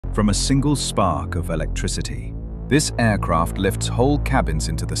From a single spark of electricity, this aircraft lifts whole cabins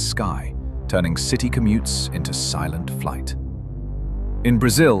into the sky, turning city commutes into silent flight. In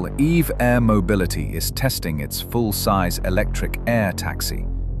Brazil, Eve Air Mobility is testing its full-size electric air taxi,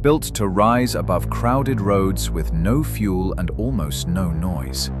 built to rise above crowded roads with no fuel and almost no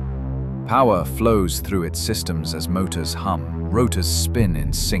noise. Power flows through its systems as motors hum, rotors spin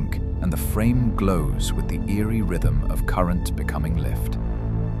in sync, and the frame glows with the eerie rhythm of current becoming lift.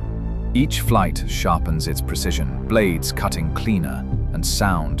 Each flight sharpens its precision, blades cutting cleaner and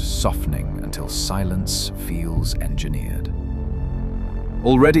sound softening until silence feels engineered.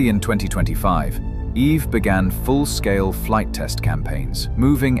 Already in 2025, Eve began full-scale flight test campaigns,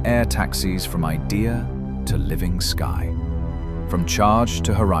 moving air taxis from idea to living sky. From charge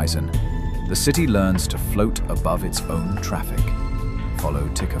to horizon, the city learns to float above its own traffic, follow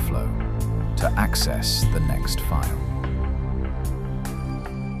ticker flow, to access the next file.